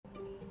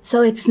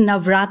So it's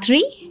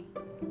Navratri.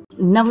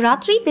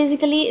 Navratri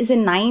basically is a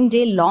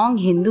 9-day long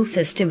Hindu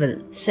festival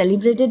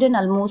celebrated in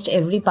almost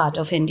every part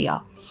of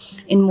India.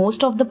 In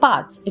most of the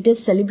parts, it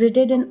is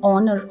celebrated in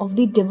honor of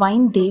the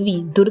divine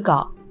Devi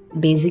Durga,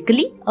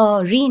 basically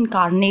a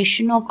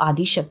reincarnation of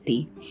Adi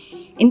Shakti.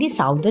 In the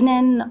southern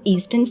and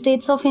eastern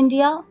states of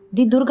India,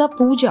 the Durga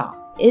Puja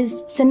is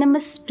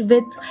synonymous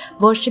with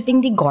worshipping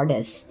the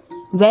goddess,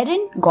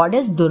 wherein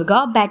goddess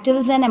Durga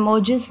battles and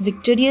emerges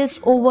victorious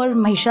over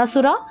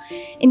Mahishasura.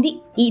 In the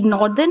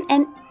northern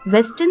and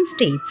western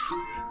states,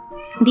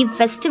 the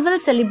festival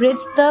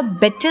celebrates the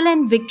battle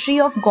and victory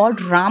of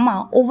god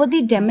Rama over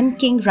the demon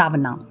king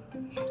Ravana.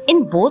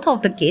 In both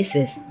of the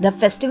cases, the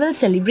festival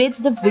celebrates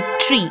the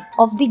victory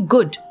of the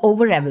good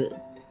over evil.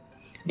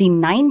 The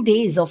 9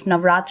 days of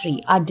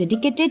Navratri are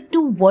dedicated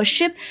to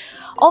worship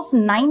of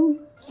 9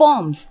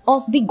 forms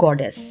of the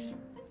goddess.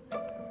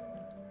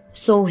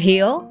 So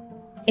here,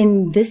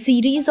 in this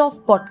series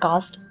of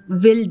podcast,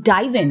 we'll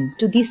dive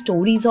into the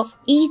stories of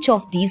each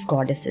of these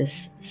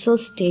goddesses. So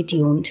stay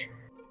tuned.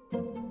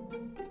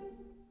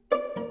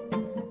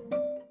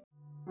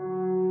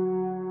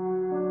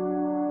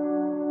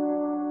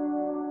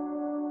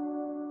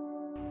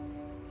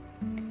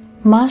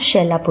 Ma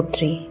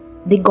Shailaputri,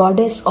 the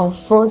goddess of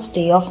first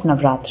day of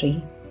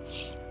Navratri.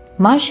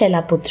 Ma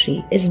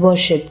Shailaputri is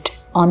worshipped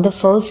on the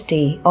first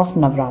day of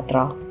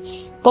Navratra,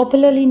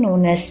 popularly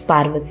known as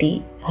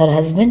Parvati. Her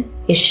husband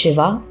is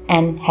Shiva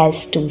and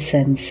has 2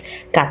 sons,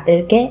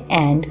 Kartikeya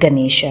and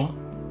Ganesha.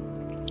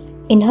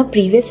 In her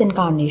previous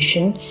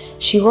incarnation,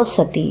 she was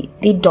Sati,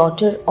 the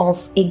daughter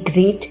of a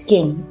great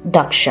king,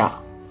 Daksha.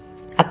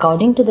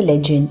 According to the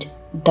legend,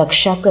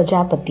 Daksha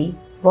Prajapati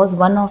was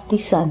one of the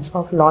sons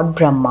of Lord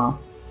Brahma.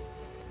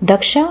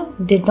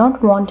 Daksha did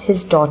not want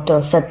his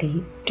daughter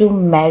Sati to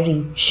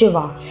marry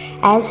Shiva,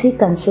 as he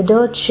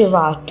considered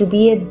Shiva to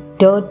be a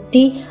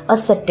dirty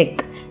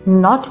ascetic,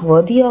 not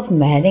worthy of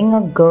marrying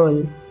a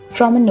girl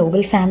from a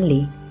noble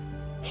family.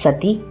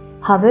 Sati,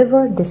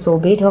 however,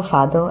 disobeyed her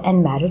father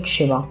and married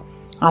Shiva.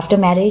 After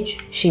marriage,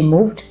 she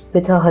moved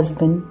with her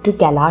husband to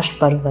Kailash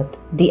Parvat,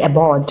 the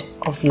abode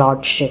of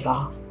Lord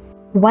Shiva.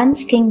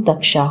 Once King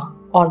Daksha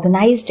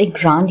organized a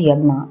grand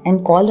yagna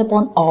and called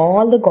upon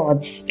all the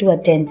gods to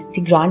attend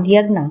the grand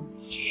yagna.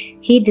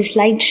 He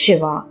disliked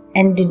Shiva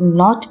and did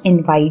not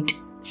invite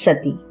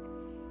Sati.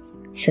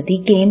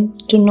 Sati came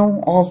to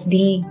know of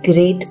the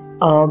great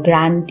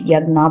grand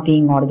yagna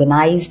being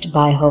organized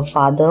by her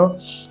father.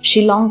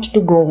 She longed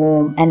to go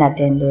home and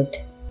attend it.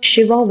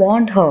 Shiva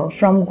warned her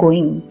from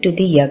going to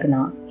the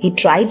yagna. He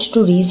tried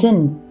to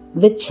reason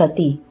with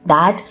Sati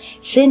that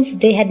since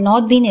they had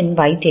not been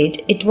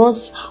invited, it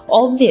was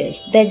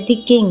obvious that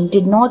the king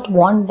did not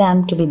want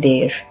them to be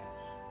there.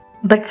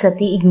 But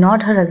Sati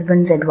ignored her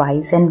husband's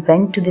advice and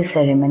went to the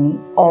ceremony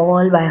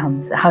all by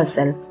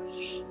herself.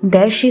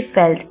 There she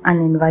felt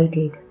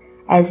uninvited,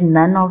 as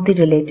none of the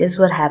relatives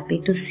were happy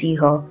to see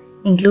her,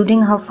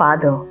 including her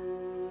father.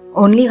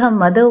 Only her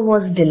mother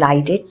was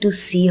delighted to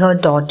see her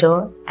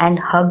daughter and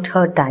hugged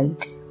her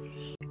tight.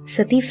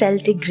 Sati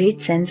felt a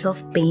great sense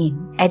of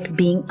pain at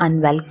being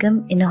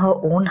unwelcome in her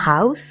own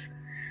house.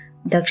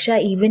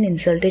 Daksha even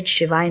insulted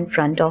Shiva in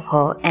front of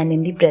her and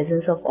in the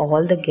presence of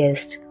all the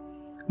guests.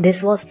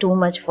 This was too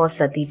much for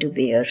Sati to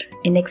bear.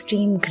 In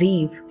extreme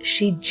grief,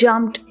 she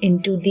jumped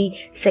into the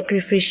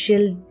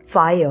sacrificial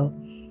fire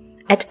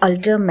at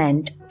altar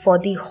meant for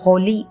the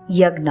holy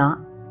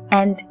yagna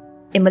and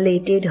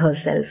immolated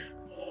herself.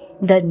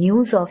 The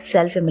news of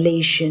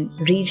self-immolation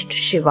reached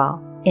Shiva.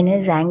 In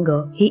his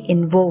anger, he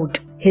invoked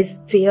his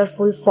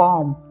fearful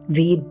form,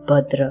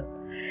 Veerbhadra.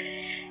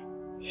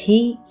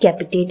 He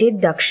decapitated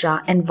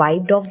Daksha and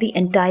wiped off the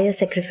entire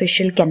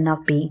sacrificial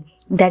canopy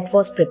that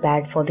was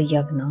prepared for the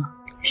yagna.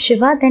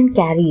 Shiva then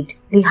carried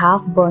the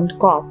half-burnt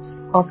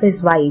corpse of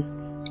his wife,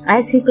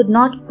 as he could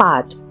not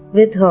part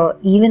with her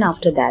even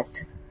after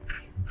that.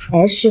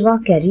 As Shiva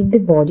carried the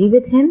body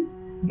with him,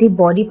 the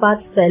body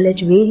parts fell at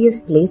various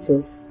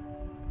places.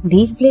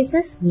 These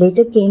places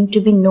later came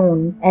to be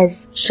known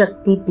as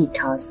Shakti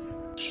Pithas.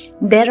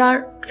 There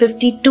are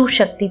 52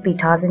 Shakti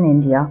Pithas in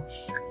India.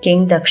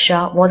 King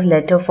Daksha was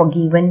later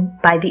forgiven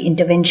by the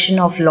intervention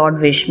of Lord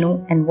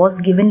Vishnu and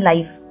was given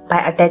life by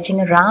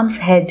attaching a ram's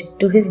head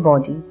to his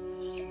body.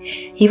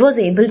 He was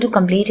able to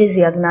complete his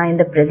yagna in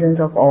the presence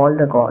of all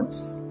the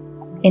gods.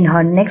 In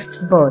her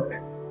next birth,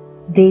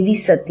 Devi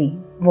Sati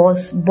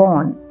was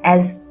born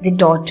as the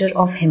daughter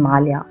of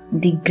Himalaya,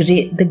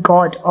 the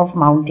god of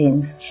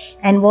mountains,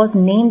 and was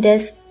named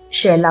as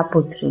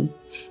Shailaputri.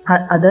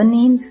 Her other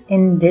names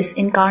in this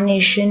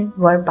incarnation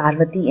were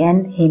Parvati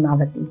and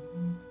Hemavati.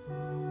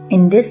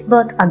 In this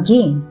birth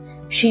again,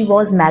 she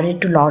was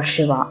married to Lord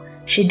Shiva.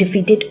 She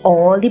defeated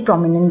all the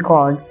prominent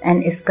gods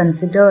and is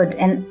considered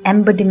an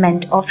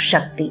embodiment of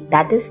Shakti,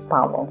 that is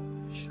power.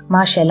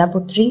 Ma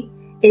Shailaputri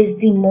is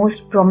the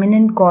most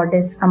prominent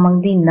goddess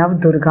among the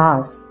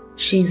Navdurgas.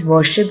 She is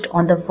worshipped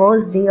on the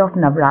first day of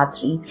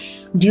Navratri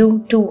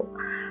due to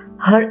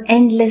her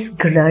endless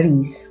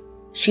glories.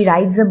 She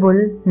rides a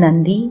bull,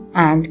 Nandi,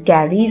 and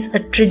carries a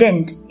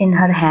trident in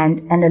her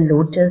hand and a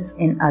lotus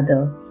in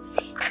other.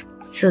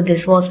 So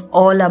this was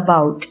all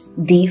about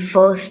the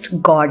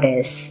first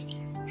goddess.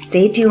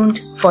 Stay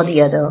tuned for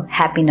the other.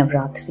 Happy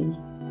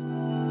Navratri.